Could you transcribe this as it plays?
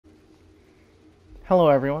Hello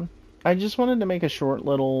everyone. I just wanted to make a short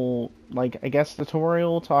little, I guess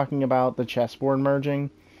tutorial talking about the chessboard merging.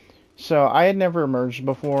 So I had never merged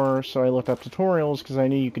before, so I looked up tutorials because I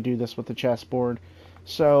knew you could do this with the chessboard.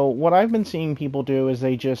 So what I've been seeing people do is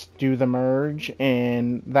they just do the merge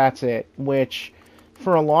and that's it, which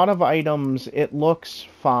for a lot of items it looks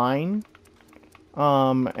fine.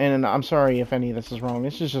 And I'm sorry if any of this is wrong.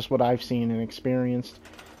 This is just what I've seen and experienced.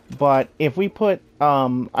 But if we put,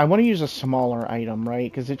 I want to use a smaller item,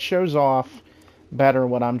 right? Because it shows off better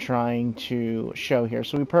what I'm trying to show here.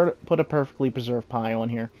 So we put a perfectly preserved pie on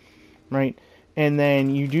here, right? And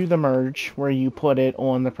then you do the merge where you put it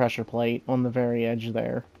on the pressure plate on the very edge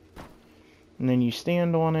there. And then you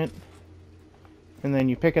stand on it. And then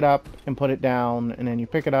you pick it up and put it down. And then you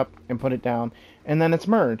pick it up and put it down. And then it's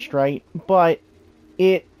merged, right? But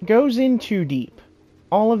it goes in too deep.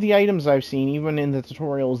 All of the items I've seen, even in the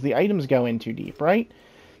tutorials, the items go in too deep, right?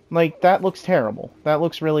 Like, that looks terrible. That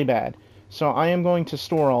looks really bad. So I am going to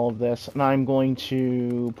store all of this, and I'm going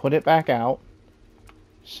to put it back out.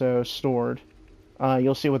 So, stored.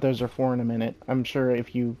 You'll see what those are for in a minute. I'm sure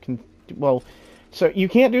if you can... Well, so you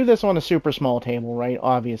can't do this on a super small table, right?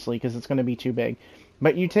 Obviously, because it's going to be too big.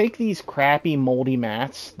 But you take these crappy moldy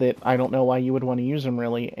mats that I don't know why you would want to use them,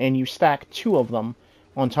 really, and you stack two of them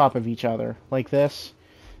on top of each other, like this.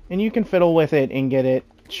 And you can fiddle with it and get it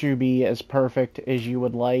to be as perfect as you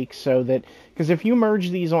would like, so that, because if you merge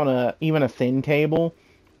these on even a thin table,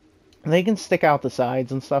 they can stick out the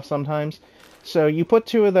sides and stuff sometimes. So you put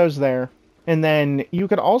two of those there, and then you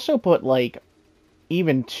could also put like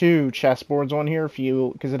even two chessboards on here if you,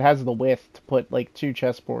 because it has the width to put like two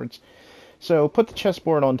chessboards. So put the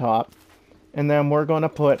chessboard on top, and then we're going to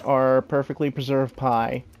put our perfectly preserved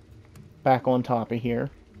pie back on top of here.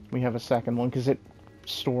 We have a second one because it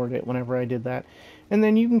stored it whenever I did that. And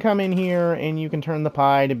then you can come in here and you can turn the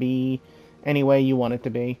pie to be any way you want it to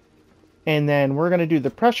be. And then we're going to do the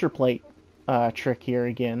pressure plate trick here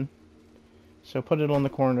again. So put it on the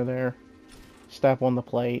corner there, step on the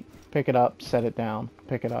plate, pick it up, set it down,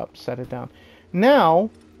 pick it up, set it down. Now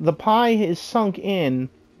the pie is sunk in,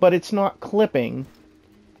 but it's not clipping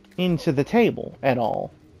into the table at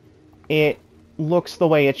all. It looks the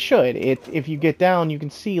way it should. If you get down, you can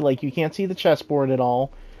see, like, you can't see the chessboard at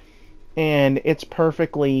all, and it's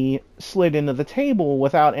perfectly slid into the table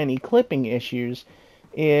without any clipping issues.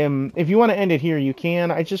 If you want to end it here, you can.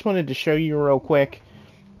 I just wanted to show you real quick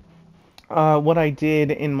what I did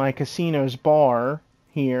in my casino's bar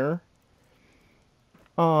here.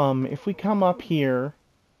 If we come up here,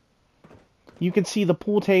 you can see the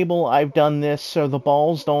pool table. I've done this so the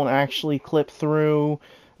balls don't actually clip through.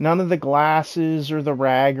 None of the glasses or the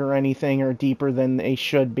rag or anything are deeper than they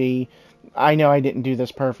should be. I know I didn't do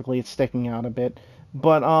this perfectly. It's sticking out a bit.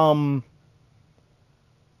 But,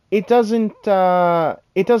 it doesn't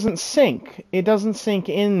sink. It doesn't sink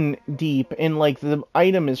in deep, and, like, the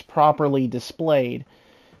item is properly displayed.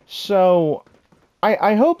 So,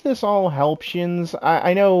 I hope this all helps yins.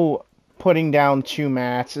 I know putting down two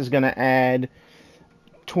mats is going to add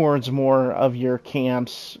towards more of your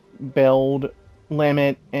camp's build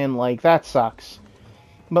limit, and like that sucks.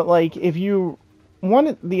 But like, if you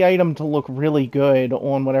want the item to look really good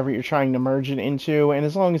on whatever you're trying to merge it into, and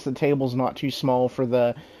as long as the table's not too small for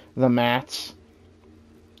the mats,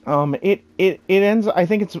 it ends. I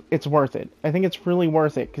think it's worth it. I think it's really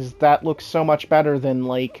worth it because that looks so much better than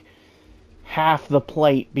like half the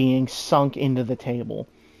plate being sunk into the table.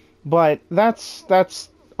 But that's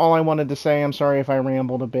all I wanted to say. I'm sorry if I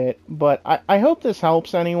rambled a bit, but I hope this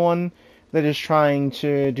helps anyone that is trying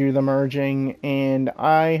to do the merging, and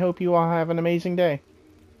I hope you all have an amazing day.